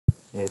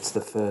It's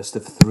the first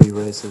of 3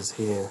 races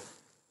here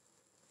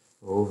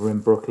over in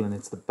Brooklyn.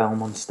 It's the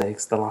Belmont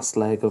Stakes, the last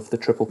leg of the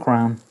Triple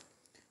Crown.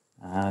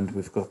 And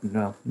we've got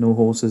no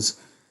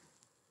horses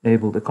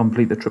able to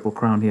complete the Triple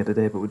Crown here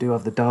today, but we do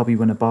have the Derby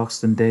winner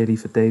Barkston Daly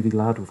for Davy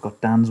Ladd. We've got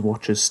Dan's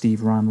Watchers,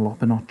 Steve Rann,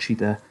 Lopinot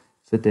Cheetah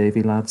for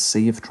Davy Ladd,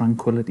 Sea of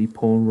Tranquility,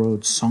 Paul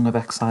Rhodes, Song of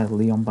Exile,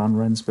 Leon Van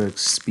Rensburg,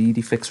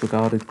 Speedy Fix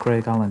Regarded,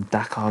 Craig Allen,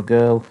 Dakar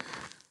Girl,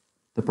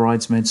 The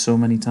Bridesmaid so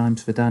many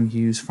times for Dan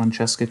Hughes,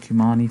 Francesca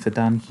Cumani for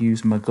Dan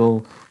Hughes,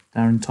 McGull,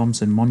 Darren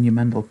Thompson,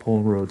 Monumental,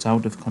 Paul Rhodes,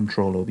 Out of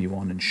Control,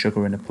 Obi-Wan, and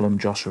Sugar in a Plum,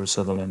 Joshua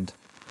Sutherland.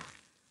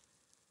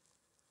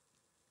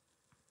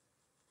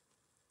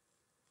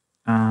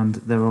 And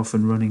they're off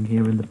and running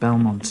here in the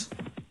Belmont.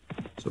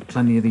 So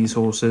plenty of these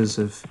horses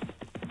have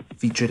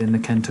featured in the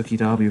Kentucky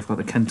Derby. We've got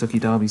the Kentucky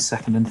Derby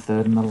 2nd and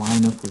 3rd in the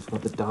lineup. We've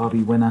got the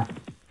Derby winner.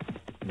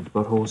 We've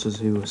got horses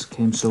who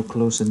came so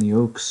close in the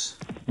Oaks,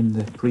 in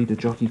the Prix de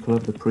Jockey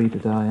Club, the Prix de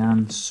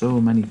Diane. So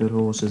many good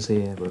horses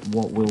here, but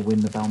what will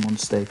win the Belmont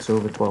Stakes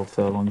over 12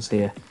 furlongs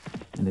here?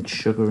 And it's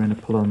Sugar in a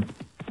Plum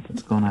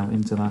that's gone out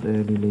into that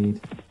early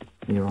lead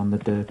here on the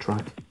dirt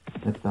track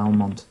at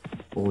Belmont.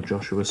 For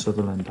Joshua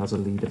Sutherland has a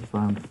lead of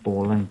around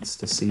 4 lengths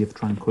to Sea of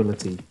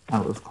Tranquility,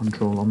 Out of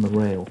Control on the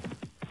rail.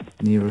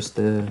 Nearest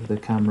the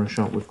camera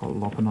shot, we've got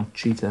Lopinot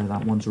Cheetah.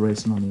 That one's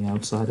racing on the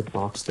outside of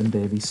Barkston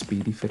Daly,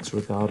 Speedy Fix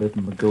Regarded,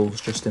 and McGull's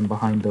just in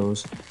behind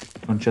those.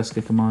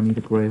 Francesca Cumani,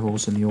 the grey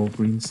horse, and the all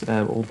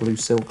blue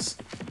silks,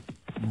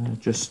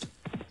 just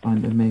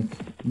trying to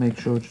make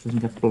sure it doesn't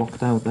get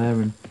blocked out there.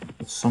 And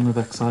Song of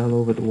Exile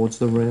over towards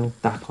the rail,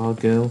 Dakar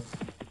Girl,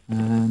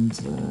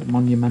 and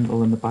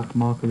Monumental in the back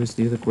marker is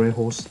the other grey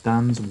horse.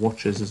 Dan's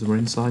Watchers as we're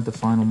inside the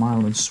final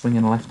mile and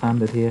swinging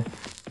left-handed here,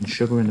 and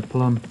Sugar in a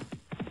Plum.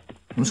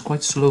 It was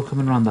quite slow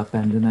coming around that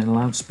bend, and it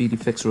allowed Speedy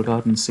Fix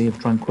Regarding Sea of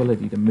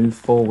Tranquility to move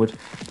forward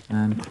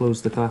and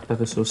close the gap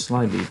ever so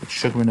slightly. But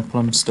Sugar in a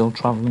Plum still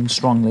travelling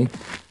strongly,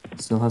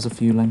 still has a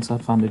few lengths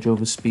advantage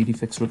over Speedy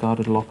Fix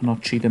Regarded.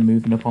 Lopinot Cheetah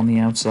moving up on the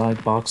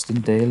outside. Barkston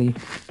Daly,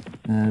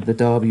 the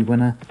Derby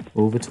winner,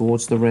 over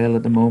towards the rail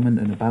at the moment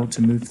and about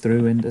to move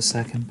through into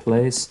 2nd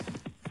place.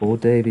 For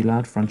Davy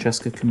Ladd,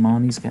 Francesca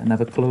Cumani's getting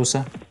ever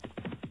closer.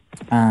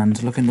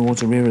 And looking towards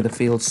the rear of the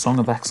field, Song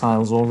of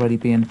Exile's already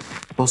being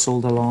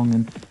bustled along,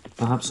 and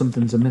perhaps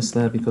something's amiss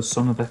there because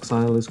Song of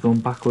Exile is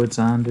going backwards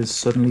and is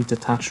suddenly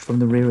detached from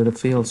the rear of the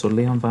field. So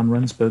Leon Van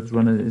Rensburg's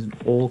runner is in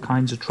all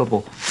kinds of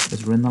trouble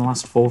as we're in the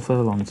last 4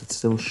 furlongs. It's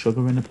still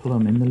Sugar in a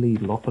Plum in the lead.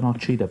 Lopinot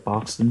Cheetah,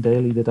 Barkston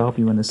Daly, the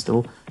Derby winner,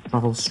 still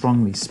travels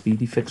strongly.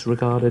 Speedy Fix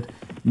Regarded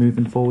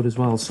moving forward as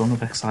well. Song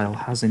of Exile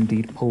has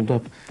indeed pulled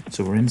up,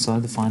 so we're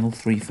inside the final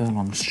 3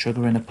 furlongs.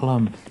 Sugar in a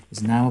Plum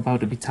is now about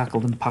to be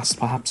tackled and passed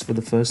perhaps for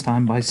the first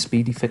time by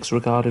Speedy Fix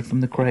Regarded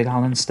from the Craig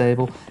Allen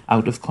stable.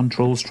 Out of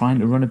Control's trying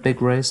to run a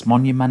big race.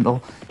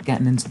 Monumental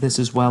getting into this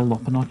as well.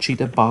 Lopinot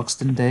Cheetah,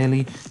 Barkston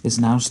Daly is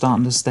now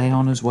starting to stay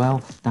on as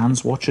well.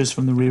 Dan's Watchers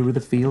from the rear of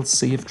the field.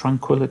 Sea of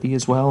Tranquility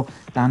as well.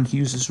 Dan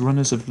Hughes'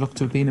 runners have looked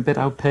to have been a bit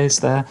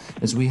outpaced there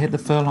as we hit the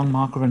furlong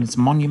marker, and it's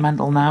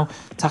Monumental now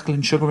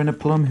tackling Sugar in a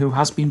Plum, who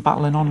has been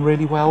battling on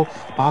really well.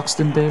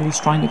 Barkston Daly's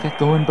trying to get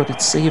going, but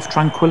it's Sea of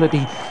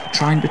Tranquility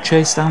trying to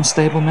chase down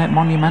stablemate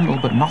Monumental,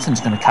 but nothing's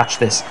going to catch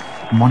this.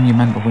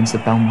 Monumental wins the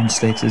Belmont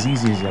Stakes as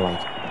easy as you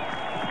like.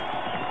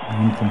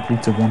 And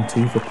complete to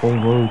 1-2 for Paul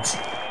Rhodes.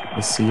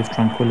 The Sea of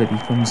Tranquility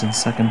comes in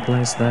 2nd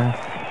place there.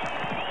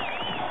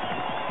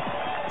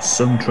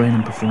 Some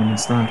training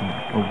performance that.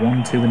 A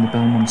 1-2 in the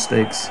Belmont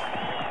Stakes.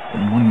 But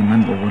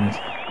Monumental won it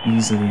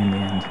easily in the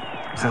end.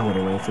 Powered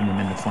away from him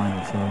in the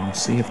final furlong.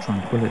 Sea of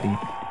Tranquility,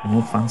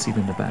 more fancied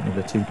in the better of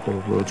the 2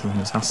 Paul Rhodes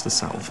runners, has to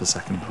settle for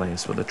 2nd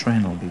place, but the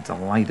trainer will be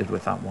delighted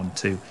with that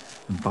 1-2.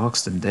 And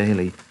Barkston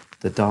Daly,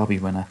 the Derby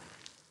winner,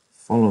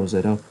 follows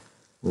it up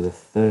with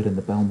a 3rd in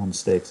the Belmont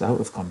Stakes. Out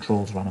of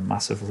Control's ran a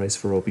massive race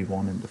for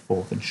Obi-Wan into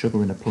 4th, and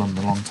Sugar in a Plum,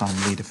 the long-time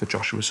leader for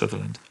Joshua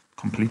Sutherland,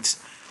 completes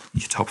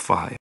your top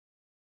 5.